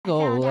I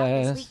found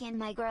out this weekend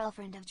my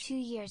girlfriend of 2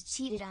 years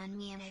cheated on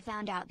me, and I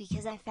found out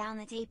because I found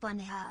the tape on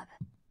the hub.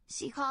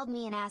 She called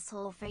me an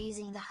asshole for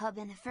using the hub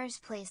in the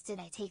first place. Did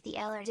I take the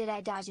L or did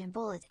I dodge a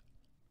bullet?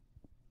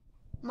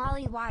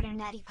 Molly water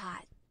nutty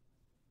pot.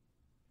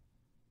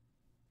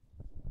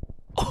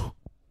 Oh!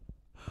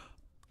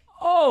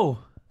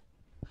 Oh!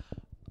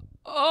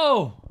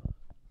 Oh!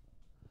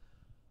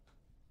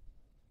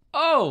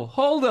 Oh,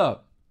 hold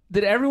up.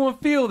 Did everyone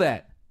feel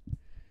that?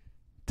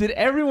 Did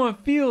everyone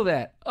feel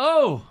that?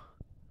 Oh!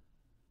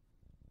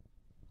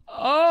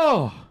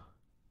 Oh!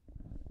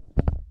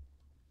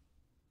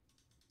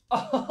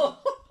 Oh!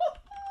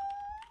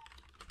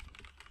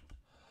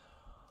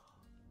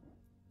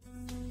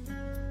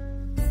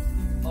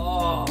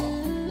 Oh!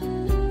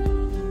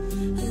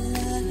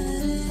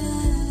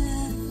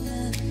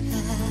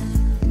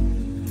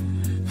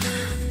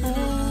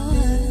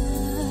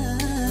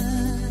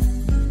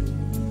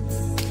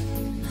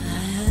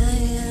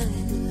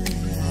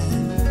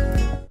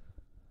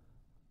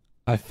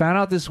 I found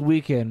out this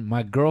weekend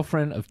my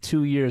girlfriend of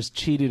 2 years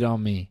cheated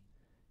on me.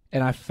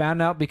 And I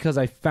found out because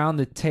I found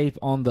the tape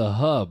on the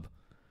hub.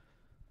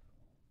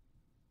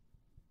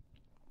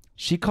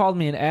 She called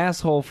me an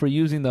asshole for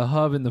using the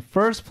hub in the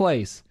first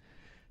place.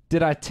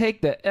 Did I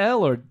take the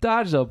L or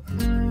dodge a...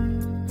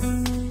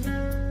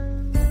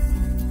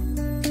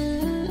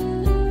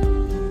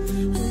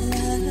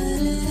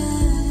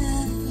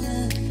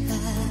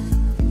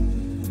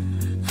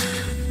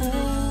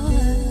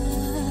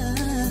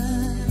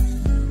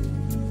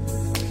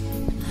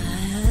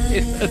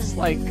 It's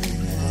like...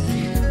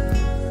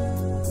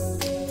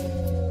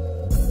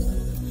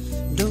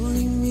 Don't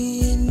leave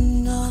me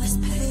in all this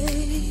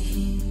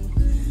pain.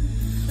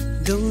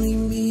 Don't leave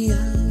me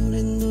out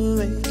in the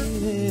rain.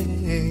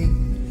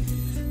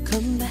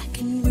 Come back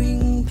and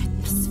bring back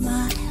my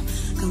smile.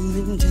 Come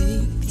and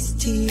take these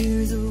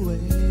tears away.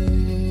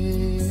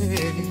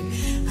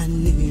 I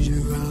need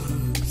your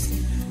arms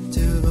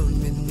to hold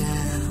me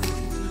now.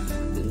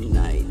 The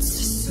nights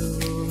are so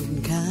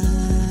unkind.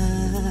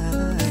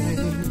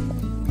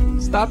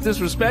 Stop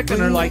disrespecting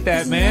her like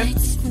that, man.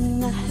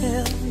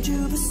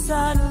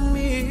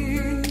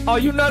 Oh,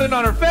 you nutted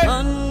on her face.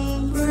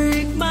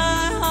 Unbreak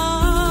my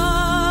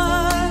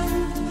heart.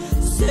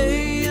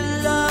 Say you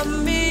love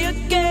me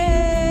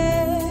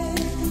again.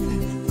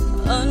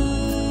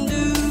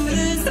 Undo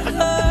this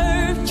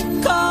hurt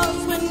you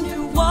caused when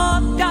you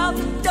walked out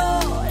the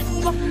door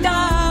and walked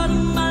out of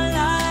my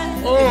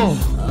life. Oh.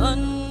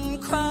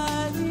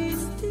 Uncry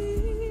these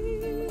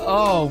tears.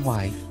 Oh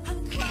my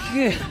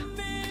God.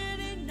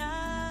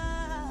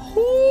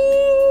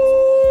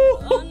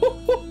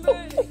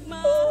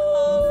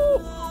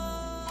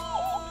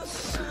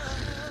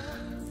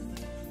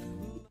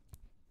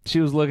 She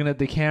was looking at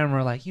the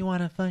camera like, you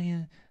want to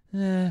fucking...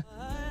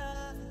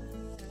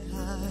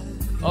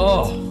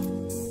 Oh.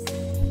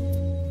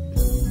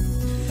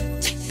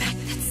 Take back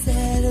that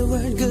sad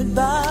word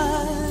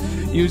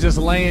goodbye. You just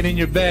laying in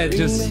your bed,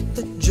 just... Bring back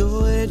the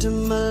joy to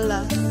my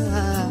life.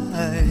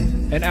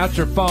 And out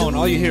your phone,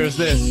 all you hear is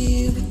this.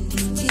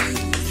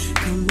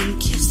 Come and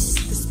kiss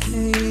this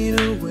pain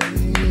away.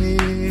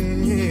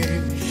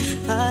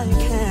 I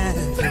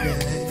can't forget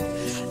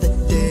the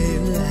day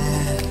we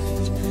left.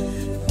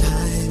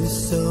 Time is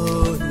so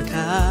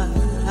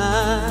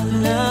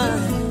unkind.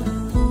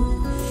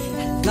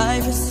 And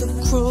life is so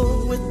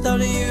cruel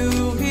without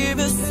you here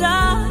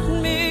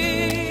beside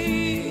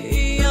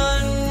me.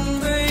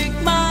 Unbreak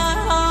my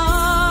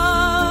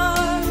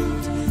heart.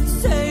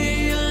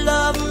 Say you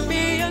love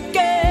me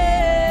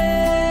again.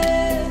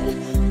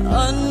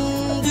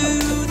 Undo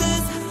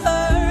this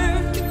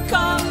hurt you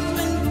caused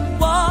when you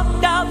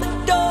walked out the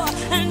door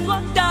and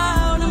walked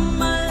out of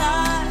my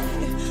life.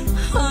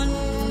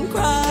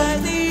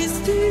 Uncry these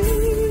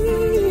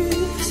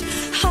tears.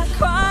 I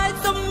cried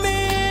so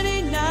many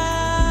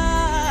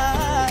nights.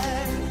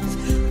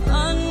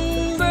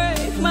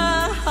 Unbreak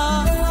my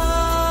heart.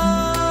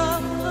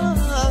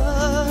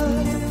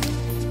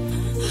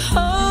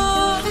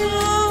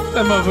 Oh,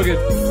 That motherfucker,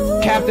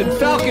 Captain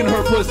Falcon,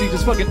 her pussy,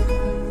 just fucking...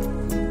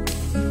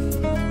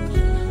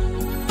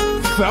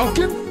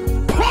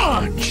 Falcon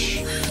Punch!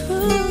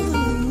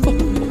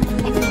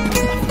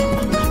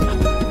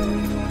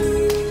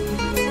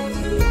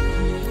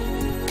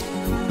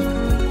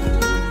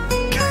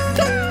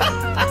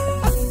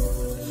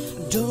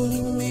 don't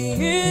leave me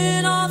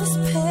in all this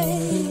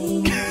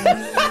pain.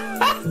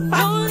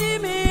 Don't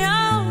leave me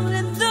out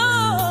in the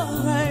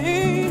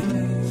rain.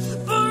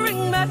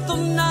 Bring back the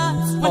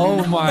nights when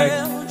Oh my I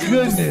held you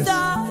goodness.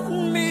 beside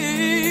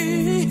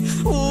me.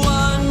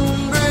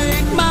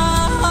 Unbreak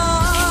my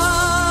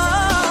heart.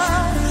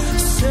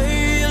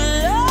 Say you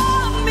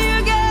love me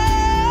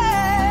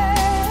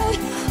again.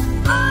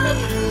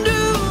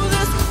 Undo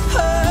this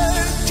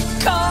hurt you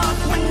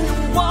caused when you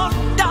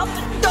walked out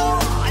the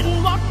door and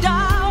walked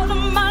out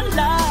of my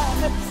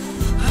life.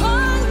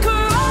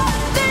 Uncry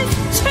these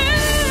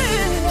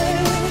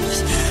tears.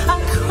 I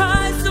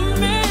cried so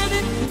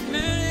many,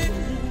 many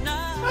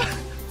nights.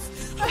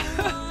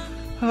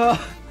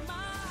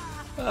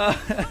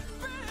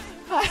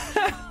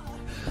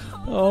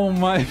 Oh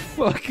my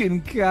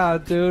fucking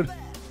god, dude.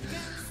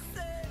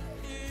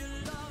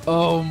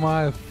 Oh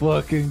my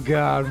fucking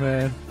god,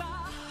 man.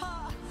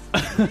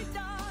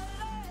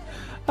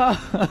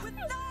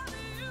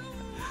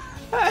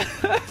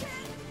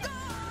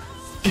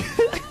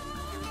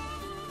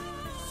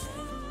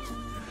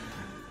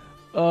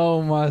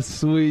 Oh my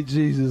sweet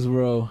Jesus,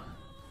 bro.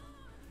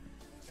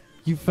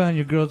 You found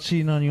your girl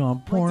cheating on you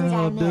on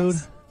Pornhub, dude.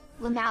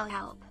 Will now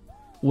help.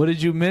 What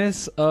did you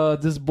miss?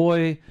 This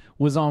boy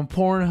was on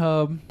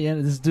Pornhub,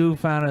 and this dude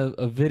found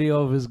a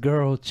video of his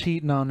girl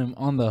cheating on him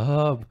on the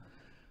hub.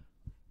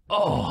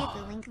 Oh.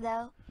 Get the link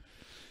though.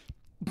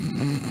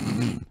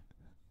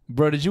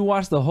 Bro, did you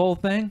watch the whole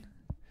thing?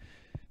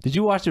 Did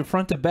you watch it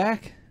front to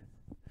back?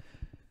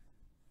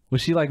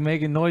 Was she like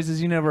making noises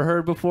you never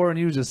heard before, and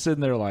you was just sitting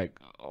there like,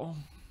 oh.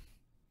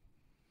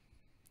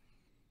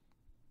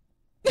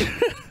 Hey,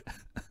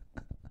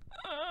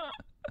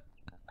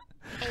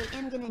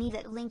 I'm gonna need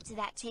a link to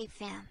that tape,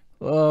 fam.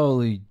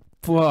 Holy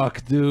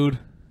fuck, dude.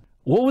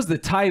 What was the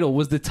title?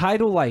 Was the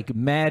title like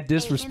mad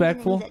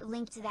disrespectful? Hey, I'm gonna need a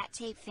link to that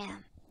tape,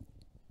 fam.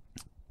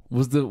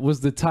 Was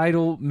the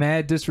title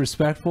mad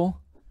disrespectful?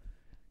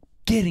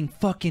 Getting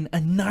fucking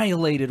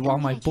annihilated while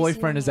my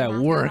boyfriend is at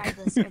work.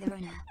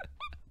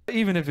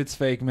 Even if it's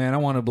fake, man, I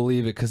want to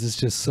believe it because it's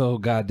just so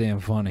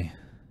goddamn funny.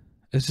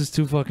 It's just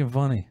too fucking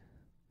funny.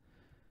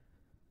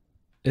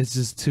 It's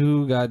just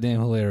too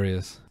goddamn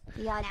hilarious.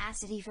 The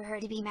audacity for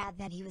her to be mad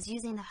that he was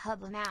using the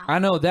hub amount. I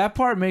know, that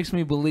part makes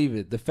me believe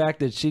it. The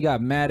fact that she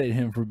got mad at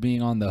him for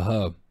being on the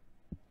hub.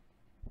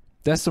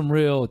 That's some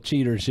real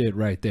cheater shit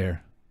right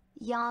there.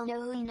 Y'all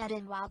know who he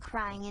nutted while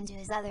crying into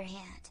his other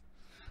hand.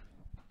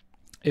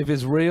 If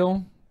it's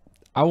real,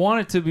 I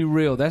want it to be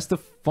real. That's the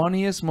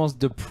funniest, most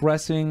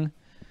depressing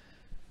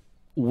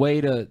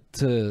way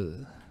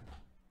to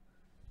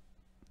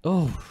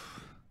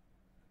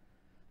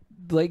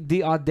like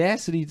the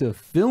audacity to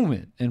film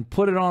it and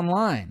put it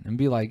online and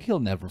be like, he'll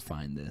never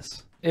find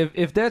this.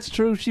 If that's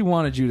true, she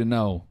wanted you to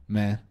know,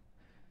 man.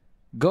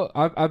 Go.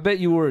 I bet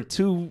you were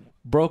too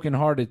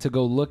brokenhearted to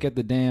go look at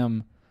the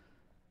damn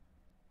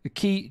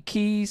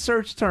key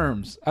search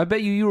terms. I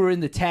bet you were in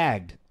the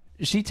tagged.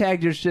 She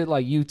tagged your shit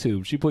like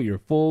YouTube. She put your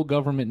full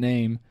government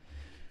name,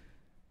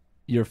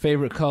 your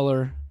favorite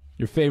color,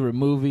 your favorite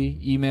movie,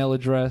 email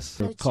address,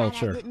 or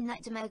culture. I didn't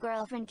nut to my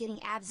girlfriend getting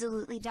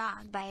absolutely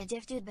dogged by a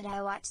diff dude, but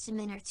I watched a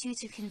minute or two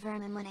to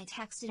confirm, and when I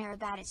texted her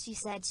about it, she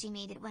said she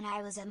made it when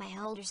I was at my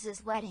older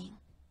sis' wedding.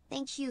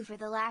 Thank you for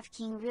the laugh,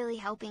 King, really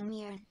helping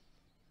me earn.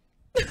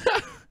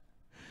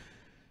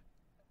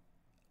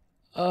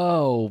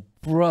 Oh,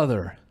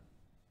 brother.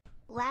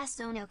 Last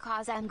no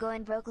cause I'm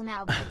going broke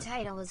now, but the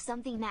title was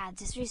something mad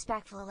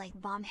disrespectful like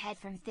bomb head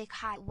from thick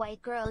hot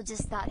white girl.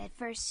 Just thought at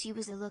first she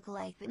was a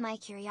lookalike, but my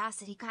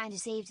curiosity kinda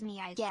saved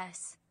me, I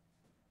guess.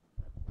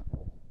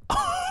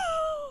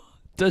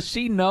 Does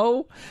she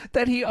know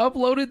that he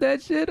uploaded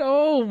that shit?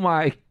 Oh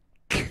my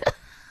god.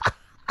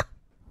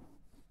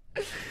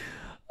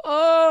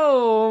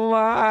 Oh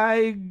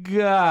my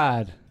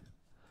god.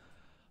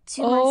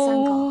 2 months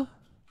uncle.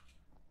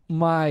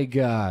 My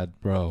god,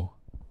 bro.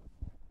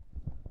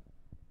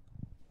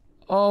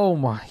 Oh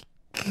my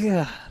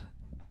god.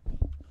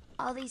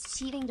 All these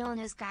cheating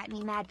donos got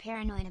me mad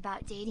paranoid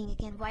about dating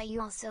again. Why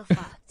you all so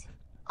fucked?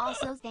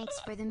 Also, thanks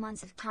for the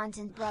months of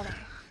content, brother.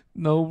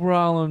 No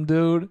problem,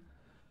 dude.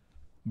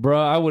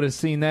 Bro, I would have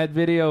seen that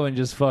video and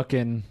just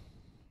fucking...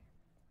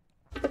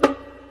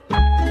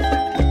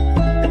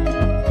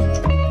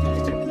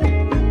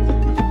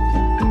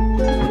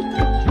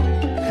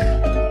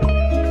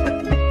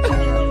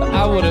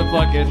 I would have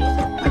fucking...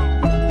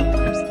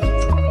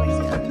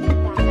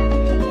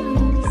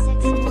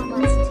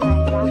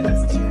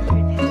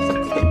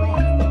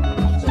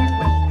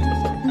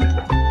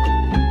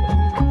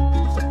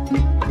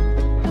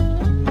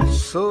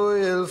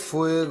 Soy el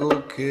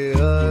fuego que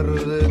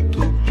arde tu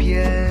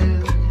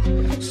piel,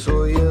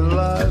 soy el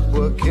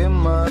agua que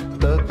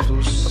mata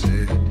tu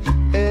sed,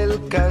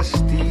 el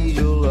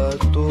castillo, la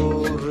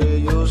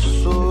torre, yo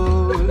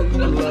soy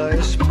la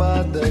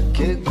espada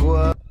que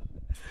guarda.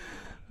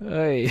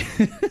 Hey.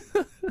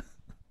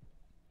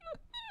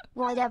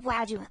 What up,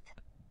 Wajump?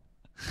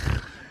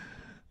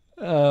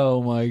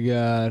 Oh my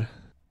god.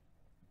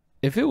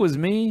 If it was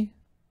me,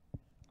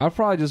 I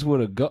probably just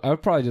would have.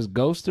 I'd probably just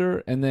ghost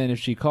her, and then if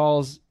she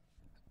calls,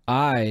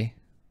 I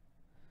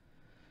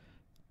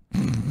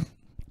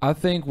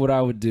think what I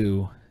would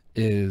do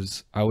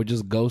is I would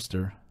just ghost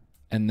her,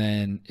 and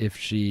then if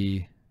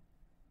she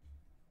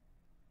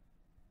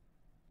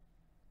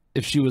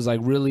was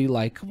like really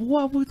like,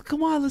 what?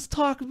 Come on, let's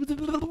talk.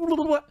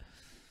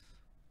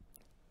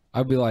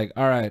 I'd be like,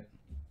 all right,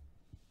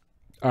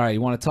 you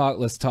want to talk?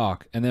 Let's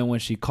talk. And then when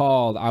she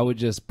called, I would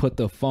just put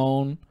the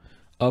phone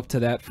up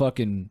to that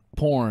fucking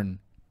porn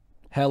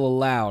hella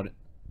loud, and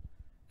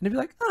they'd be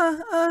like,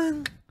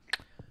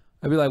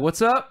 I'd be like,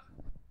 what's up?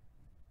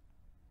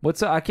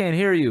 What's up? I can't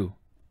hear you.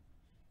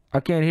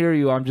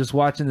 I'm just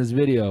watching this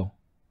video.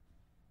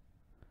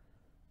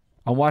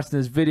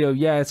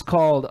 Yeah, it's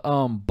called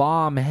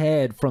Bomb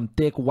Head from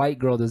Thick White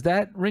Girl. Does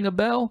that ring a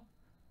bell?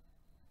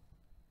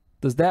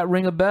 Does that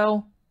ring a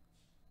bell?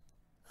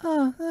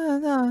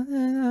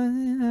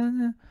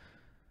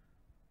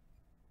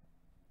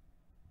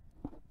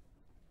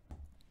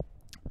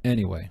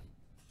 Anyway.